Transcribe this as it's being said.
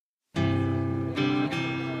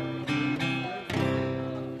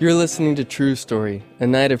You're listening to True Story, a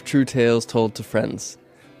night of true tales told to friends.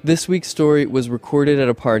 This week's story was recorded at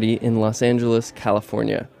a party in Los Angeles,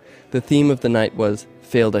 California. The theme of the night was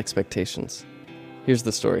failed expectations. Here's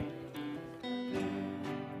the story.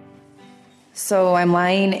 So I'm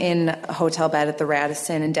lying in a hotel bed at the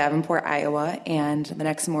Radisson in Davenport, Iowa, and the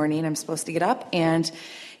next morning I'm supposed to get up and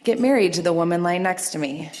get married to the woman lying next to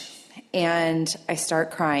me. And I start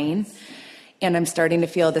crying, and I'm starting to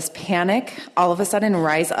feel this panic all of a sudden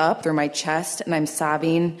rise up through my chest, and I'm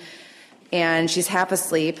sobbing, and she's half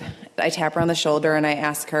asleep. I tap her on the shoulder, and I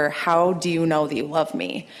ask her, "How do you know that you love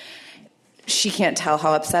me?" She can't tell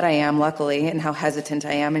how upset I am, luckily, and how hesitant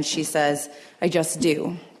I am, and she says, "I just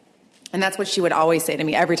do." And that's what she would always say to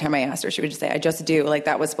me every time I asked her. She would just say, "I just do," like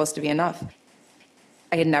that was supposed to be enough.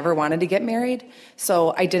 I had never wanted to get married,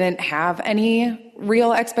 so I didn't have any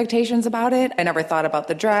real expectations about it. I never thought about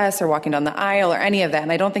the dress or walking down the aisle or any of that,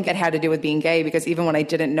 and I don't think it had to do with being gay, because even when I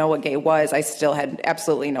didn't know what gay was, I still had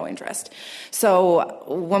absolutely no interest. So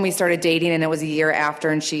when we started dating, and it was a year after,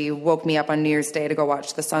 and she woke me up on New Year's Day to go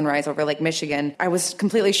watch the sunrise over Lake Michigan, I was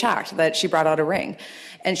completely shocked that she brought out a ring.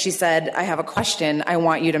 And she said, "I have a question. I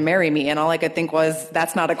want you to marry me." And all I could think was,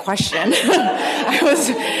 that's not a question.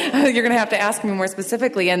 You're going to have to ask me more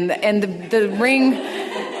specifically. And the ring,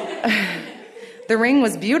 the ring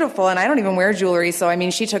was beautiful, and I don't even wear jewelry. So, I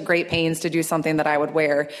mean, she took great pains to do something that I would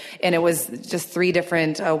wear. And it was just 3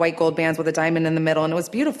 different white gold bands with a diamond in the middle, and it was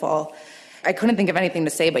beautiful. I couldn't think of anything to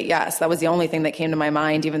say but yes. That was the only thing that came to my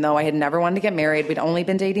mind, even though I had never wanted to get married. We'd only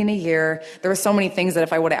been dating a year. There were so many things that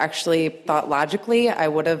if I would have actually thought logically, I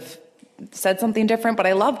would have said something different. But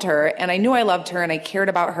I loved her, and I knew I loved her, and I cared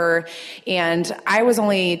about her. And I was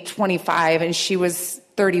only 25, and she was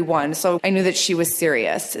 31. So I knew that she was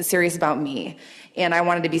serious about me. And I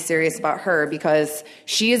wanted to be serious about her, because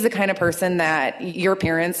she is the kind of person that your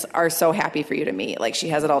parents are so happy for you to meet. Like, she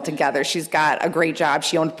has it all together. She's got a great job.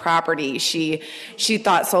 She owned property. She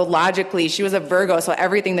thought so logically. She was a Virgo, so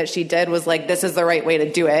everything that she did was like, this is the right way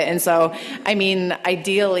to do it. And so, I mean,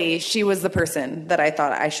 ideally, she was the person that I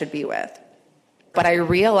thought I should be with. But I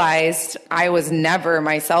realized I was never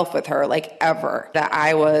myself with her, like ever, that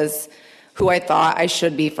I was who I thought I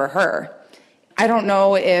should be for her. I don't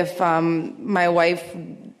know if my wife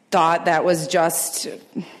thought that was just,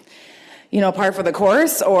 par for the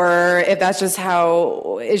course, or if that's just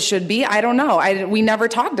how it should be. I don't know. We never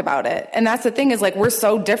talked about it. And that's the thing, is like, we're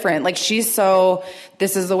so different. Like, she's so,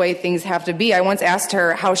 this is the way things have to be. I once asked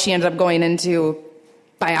her how she ended up going into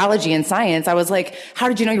biology and science. I was like, "How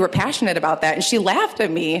did you know you were passionate about that?" And she laughed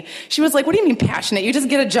at me. She was like, "What do you mean passionate? You just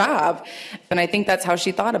get a job." And I think that's how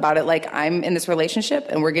she thought about it. Like, I'm in this relationship,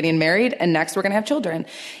 and we're getting married, and next we're going to have children.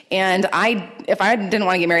 And if I didn't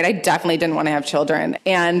want to get married, I definitely didn't want to have children.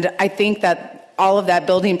 And I think that all of that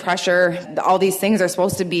building pressure, all these things are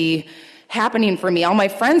supposed to be happening for me. All my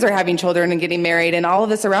friends are having children and getting married, and all of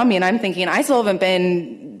this around me. And I'm thinking, I still haven't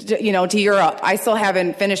been, to Europe. I still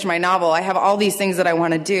haven't finished my novel. I have all these things that I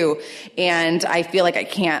want to do, and I feel like I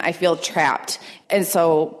can't. I feel trapped. And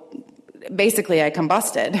so basically I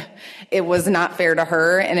combusted. It was not fair to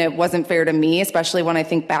her, and it wasn't fair to me, especially when I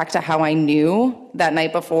think back to how I knew that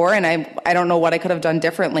night before. And I don't know what I could have done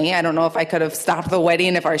differently. I don't know if I could have stopped the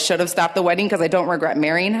wedding, if I should have stopped the wedding, because I don't regret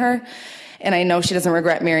marrying her. And I know she doesn't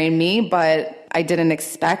regret marrying me, but I didn't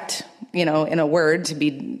expect, in a word, to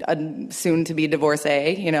be a soon-to-be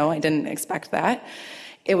divorcee. I didn't expect that.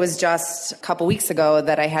 It was just a couple weeks ago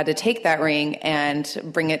that I had to take that ring and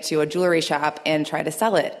bring it to a jewelry shop and try to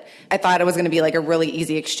sell it. I thought it was going to be like a really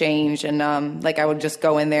easy exchange, and I would just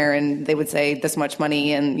go in there and they would say this much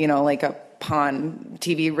money, and like a pawn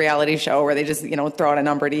TV reality show where they just, throw out a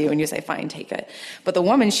number to you and you say, fine, take it. But the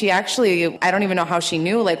woman, she actually, I don't even know how she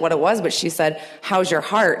knew what it was, but she said, "How's your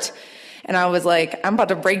heart?" And I was like, I'm about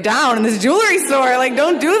to break down in this jewelry store. Like,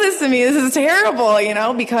 don't do this to me. This is terrible,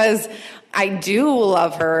 because I do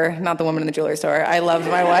love her. Not the woman in the jewelry store. I loved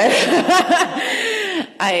my wife.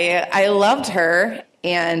 I loved her.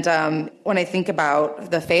 And when I think about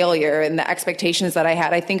the failure and the expectations that I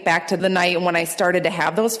had, I think back to the night when I started to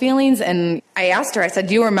have those feelings. And I asked her, I said,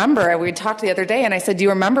 "Do you remember?" We talked the other day, and I said, "Do you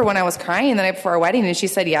remember when I was crying the night before our wedding?" And she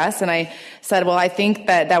said, "Yes." And I said, "Well, I think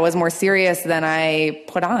that was more serious than I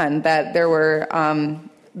put on, that there were,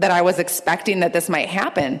 that I was expecting that this might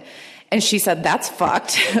happen." And she said, "That's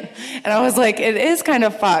fucked." And I was like, it is kind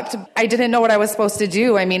of fucked. I didn't know what I was supposed to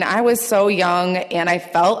do. I mean, I was so young, and I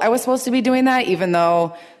felt I was supposed to be doing that, even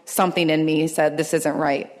though something in me said this isn't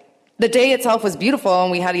right. The day itself was beautiful,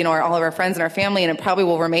 and we had, all of our friends and our family, and it probably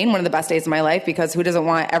will remain one of the best days of my life, because who doesn't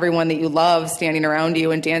want everyone that you love standing around you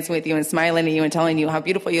and dancing with you and smiling at you and telling you how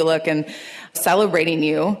beautiful you look and celebrating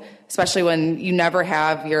you. especially when you never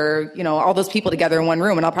have all those people together in one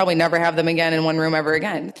room, and I'll probably never have them again in one room ever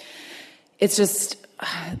again.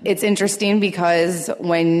 It's interesting because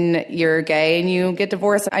when you're gay and you get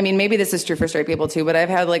divorced, I mean, maybe this is true for straight people too, but I've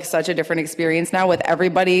had like such a different experience now with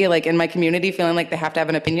everybody like in my community feeling like they have to have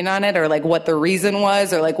an opinion on it, or like what the reason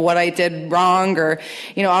was, or like what I did wrong, or,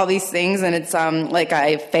 all these things. And it's like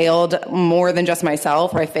I failed more than just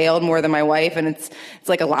myself, or I failed more than my wife. And it's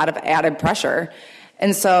like a lot of added pressure.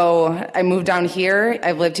 And so I moved down here.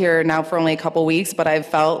 I've lived here now for only a couple weeks, but I've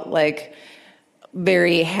felt like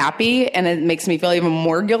very happy, and it makes me feel even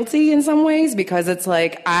more guilty in some ways because it's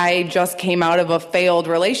like I just came out of a failed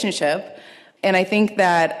relationship, and I think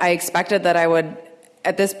that I expected that I would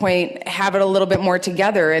at this point have it a little bit more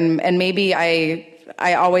together, and maybe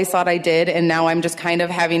I always thought I did, and now I'm just kind of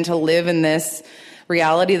having to live in this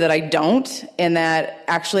reality that I don't, and that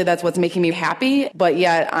actually that's what's making me happy, but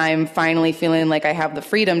yet I'm finally feeling like I have the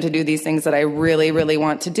freedom to do these things that I really, really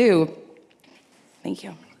want to do. Thank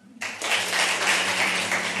you.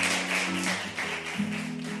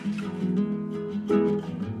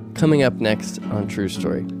 Coming up next on True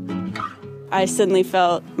Story. I suddenly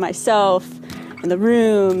felt myself in the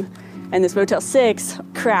room and this Motel 6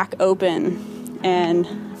 crack open and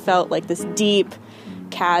felt like this deep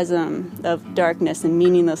chasm of darkness and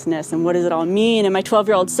meaninglessness and what does it all mean? And my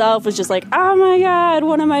 12-year-old self was just like, oh my God,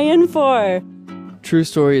 what am I in for? True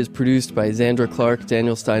Story is produced by Xandra Clark,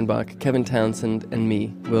 Daniel Steinbach, Kevin Townsend, and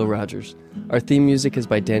me, Will Rogers. Our theme music is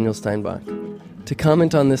by Daniel Steinbach. To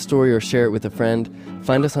comment on this story or share it with a friend,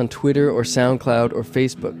 find us on Twitter or SoundCloud or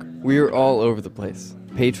Facebook. We are all over the place.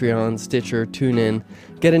 Patreon, Stitcher, TuneIn.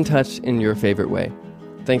 Get in touch in your favorite way.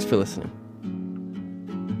 Thanks for listening.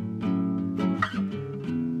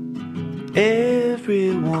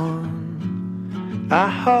 Everyone, I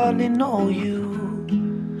hardly know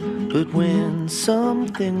you, but when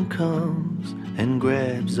something comes and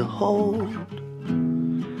grabs a hold,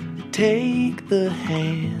 take the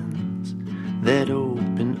hands that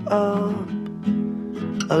open up.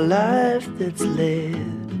 A life that's led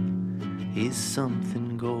is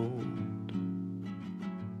something gold.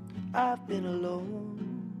 I've been alone,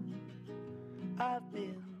 I've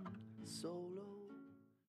been so